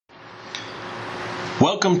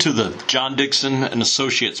Welcome to the John Dixon and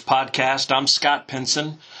Associates podcast. I'm Scott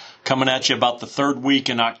Pinson, coming at you about the third week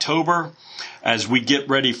in October as we get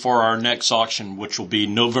ready for our next auction, which will be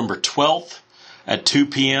November 12th at 2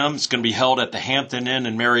 p.m. It's going to be held at the Hampton Inn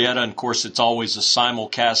in Marietta. And of course, it's always a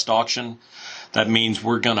simulcast auction. That means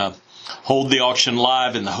we're going to hold the auction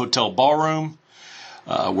live in the hotel ballroom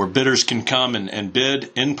where bidders can come and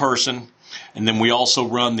bid in person. And then we also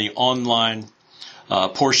run the online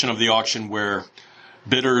portion of the auction where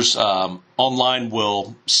bidders online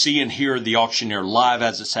will see and hear the auctioneer live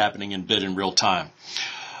as it's happening and bid in real time.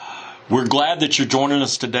 We're glad that you're joining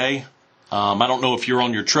us today. I don't know if you're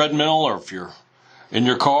on your treadmill or if you're in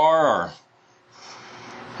your car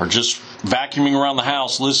or just vacuuming around the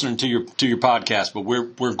house listening to your podcast, but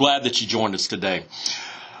we're glad that you joined us today.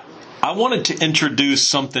 I wanted to introduce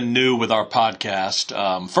something new with our podcast.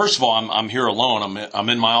 First of all, I'm here alone. I'm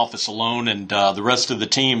in my office alone, and the rest of the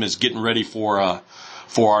team is getting ready for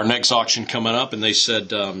our next auction coming up. And they said,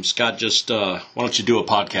 Scott, why don't you do a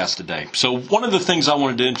podcast today? So one of the things I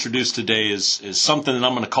wanted to introduce today is something that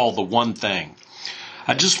I'm going to call the one thing.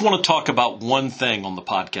 I just want to talk about one thing on the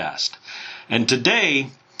podcast. And today,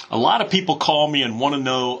 a lot of people call me and want to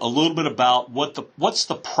know a little bit about what's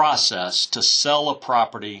the process to sell a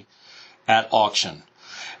property at auction.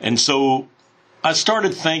 And so I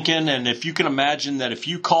started thinking, and if you can imagine that if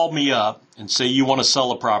you called me up and say you want to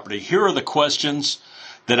sell a property, here are the questions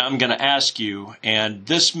that I'm going to ask you, and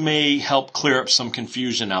this may help clear up some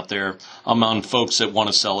confusion out there among folks that want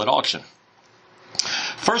to sell at auction.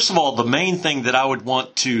 First of all, the main thing that I would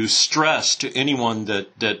want to stress to anyone that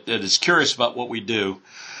is curious about what we do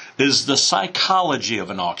is the psychology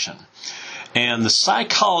of an auction. And the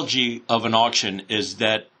psychology of an auction is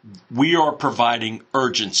that we are providing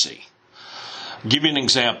urgency. I'll give you an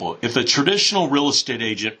example. If a traditional real estate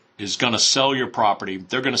agent is going to sell your property,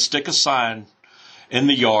 they're going to stick a sign in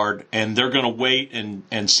the yard and they're going to wait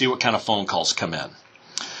and see what kind of phone calls come in.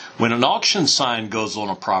 When an auction sign goes on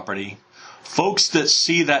a property, folks that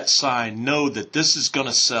see that sign know that this is going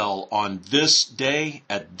to sell on this day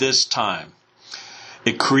at this time.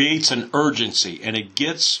 It creates an urgency and it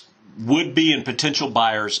gets would-be and potential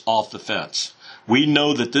buyers off the fence. We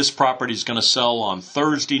know that this property is going to sell on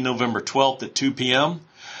Thursday, November 12th at 2 p.m.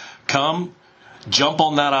 Come, jump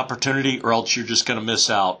on that opportunity, or else you're just going to miss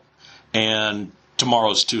out, and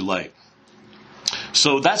tomorrow's too late.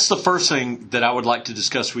 So that's the first thing that I would like to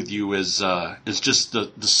discuss with you is just the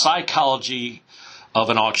psychology of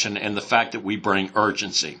an auction and the fact that we bring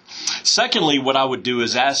urgency. Secondly, what I would do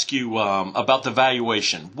is ask you about the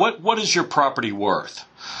valuation. What is your property worth?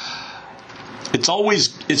 It's always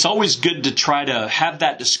good to try to have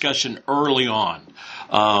that discussion early on.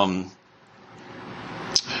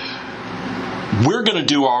 We're going to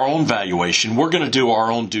do our own valuation. We're going to do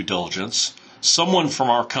our own due diligence. Someone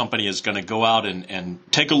from our company is going to go out and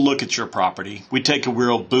take a look at your property. We take a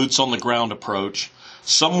real boots on the ground approach.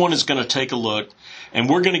 Someone is going to take a look, and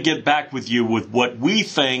we're going to get back with you with what we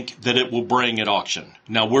think that it will bring at auction.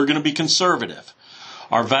 Now, we're going to be conservative.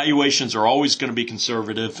 Our valuations are always going to be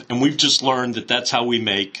conservative, and we've just learned that that's how we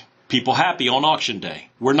make people happy on auction day.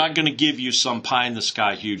 We're not going to give you some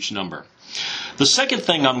pie-in-the-sky huge number. The second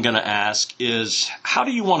thing I'm going to ask is, how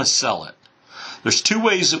do you want to sell it? There's two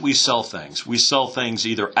ways that we sell things. We sell things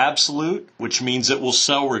either absolute, which means it will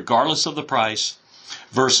sell regardless of the price,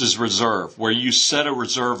 versus reserve, where you set a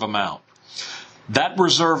reserve amount. That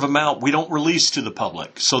reserve amount we don't release to the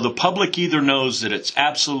public, so the public either knows that it's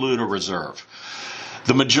absolute or reserve.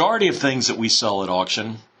 The majority of things that we sell at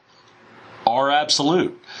auction are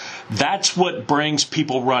absolute. That's what brings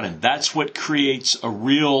people running. That's what creates a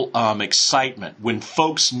real excitement. When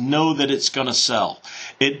folks know that it's going to sell,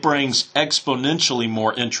 it brings exponentially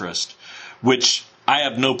more interest, which I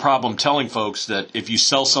have no problem telling folks that if you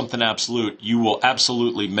sell something absolute, you will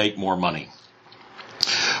absolutely make more money.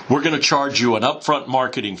 We're going to charge you an upfront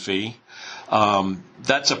marketing fee.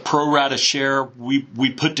 That's a pro rata share.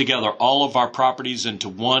 We put together all of our properties into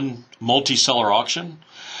one multi-seller auction,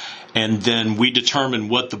 and then we determine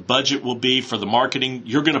what the budget will be for the marketing.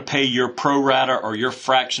 You're going to pay your pro rata or your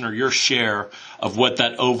fraction or your share of what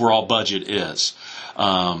that overall budget is,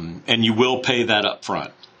 and you will pay that up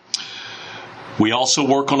front. We also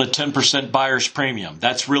work on a 10% buyer's premium.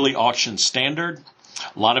 That's really auction standard.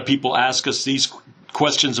 A lot of people ask us these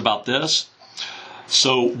questions about this.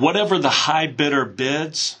 So whatever the high bidder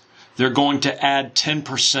bids, they're going to add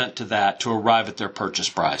 10% to that to arrive at their purchase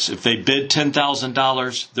price. If they bid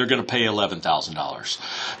 $10,000, they're going to pay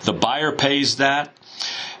 $11,000. The buyer pays that,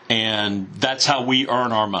 and that's how we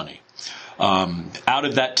earn our money. Out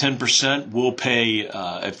of that 10%, we'll pay,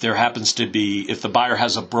 if the buyer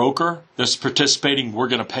has a broker that's participating, we're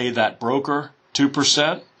going to pay that broker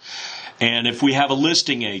 2%. And if we have a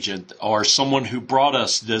listing agent or someone who brought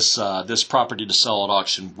us this property to sell at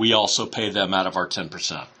auction, we also pay them out of our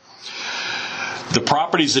 10%. The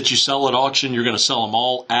properties that you sell at auction, you're going to sell them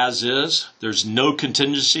all as is. There's no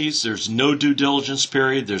contingencies. There's no due diligence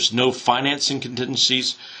period. There's no financing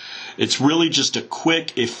contingencies. It's really just a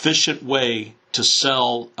quick, efficient way to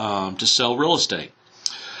sell real estate.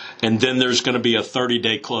 And then there's going to be a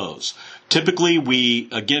 30-day close. Typically,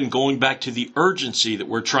 again, going back to the urgency that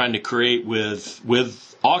we're trying to create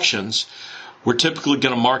with auctions, we're typically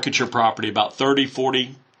going to market your property about 30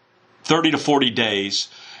 to 40 days.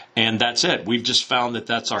 And that's it. We've just found that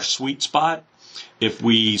that's our sweet spot. If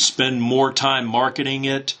we spend more time marketing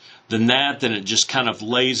it than that, then it just kind of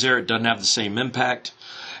lays there. It doesn't have the same impact.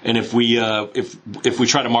 And if we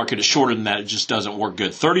try to market it shorter than that, it just doesn't work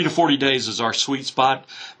good. 30 to 40 days is our sweet spot.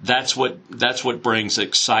 That's what brings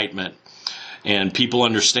excitement. And people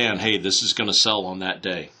understand, hey, this is going to sell on that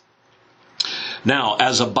day. Now,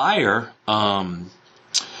 as a buyer,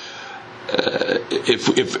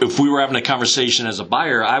 if we were having a conversation as a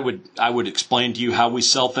buyer, I would explain to you how we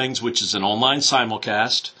sell things, which is an online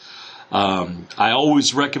simulcast. I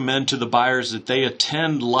always recommend to the buyers that they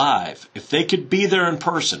attend live. If they could be there in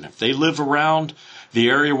person, if they live around the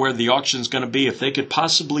area where the auction is going to be, if they could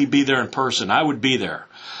possibly be there in person, I would be there.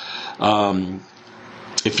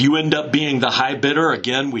 If you end up being the high bidder,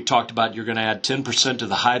 again, we talked about you're going to add 10% to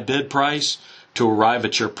the high bid price to arrive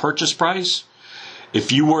at your purchase price.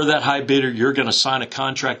 If you were that high bidder, you're going to sign a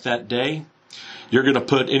contract that day. You're going to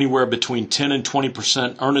put anywhere between 10 and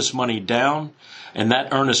 20% earnest money down, and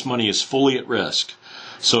that earnest money is fully at risk.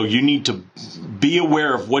 So you need to be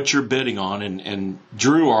aware of what you're bidding on. And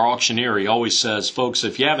Drew, our auctioneer, he always says, folks,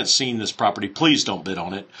 if you haven't seen this property, please don't bid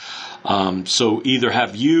on it. So either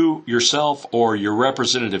have you yourself or your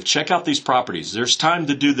representative check out these properties. There's time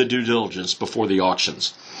to do the due diligence before the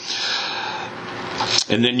auctions.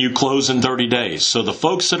 And then you close in 30 days. So the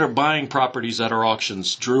folks that are buying properties at our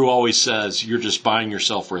auctions, Drew always says, you're just buying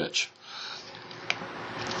yourself rich.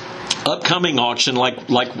 Upcoming auction, like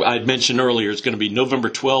I had mentioned earlier, is going to be November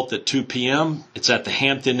 12th at 2 p.m. It's at the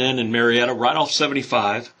Hampton Inn in Marietta, right off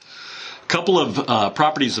 75. A couple of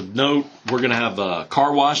properties of note. We're going to have a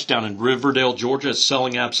car wash down in Riverdale, Georgia. It's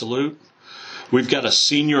selling absolute. We've got a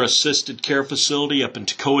senior assisted care facility up in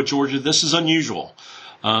Toccoa, Georgia. This is unusual.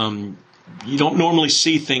 You don't normally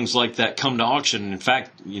see things like that come to auction. In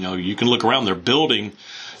fact, you can look around. They're building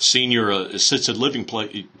senior assisted living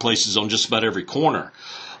places on just about every corner.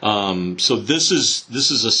 So this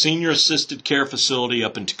is a senior assisted care facility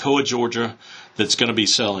up in Toccoa, Georgia, that's going to be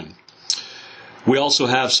selling. We also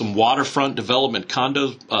have some waterfront development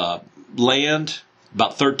condo land,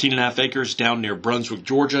 about 13.5 acres down near Brunswick,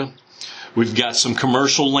 Georgia. We've got some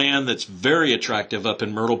commercial land that's very attractive up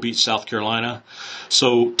in Myrtle Beach, South Carolina.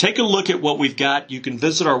 So take a look at what we've got. You can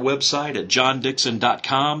visit our website at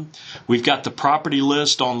johndixon.com. We've got the property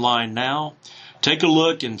list online now. Take a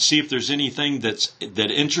look and see if there's anything that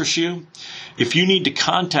interests you. If you need to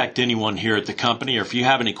contact anyone here at the company or if you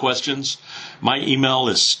have any questions, my email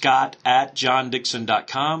is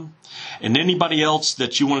scott@johndixon.com. And anybody else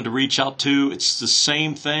that you wanted to reach out to, it's the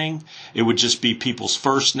same thing. It would just be people's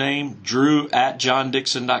first name,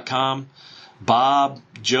 drew@johndixon.com, Bob,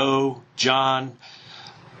 Joe, John,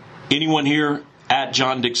 anyone here at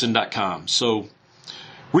johndixon.com. So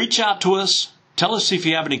reach out to us. Tell us if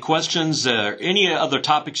you have any questions or any other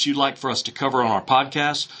topics you'd like for us to cover on our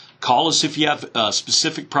podcast. Call us if you have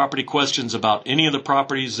specific property questions about any of the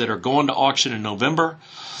properties that are going to auction in November.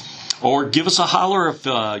 Or give us a holler if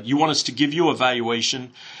you want us to give you a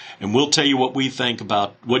valuation, and we'll tell you what we think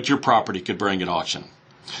about what your property could bring at auction.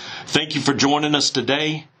 Thank you for joining us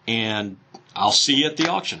today, and I'll see you at the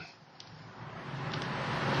auction.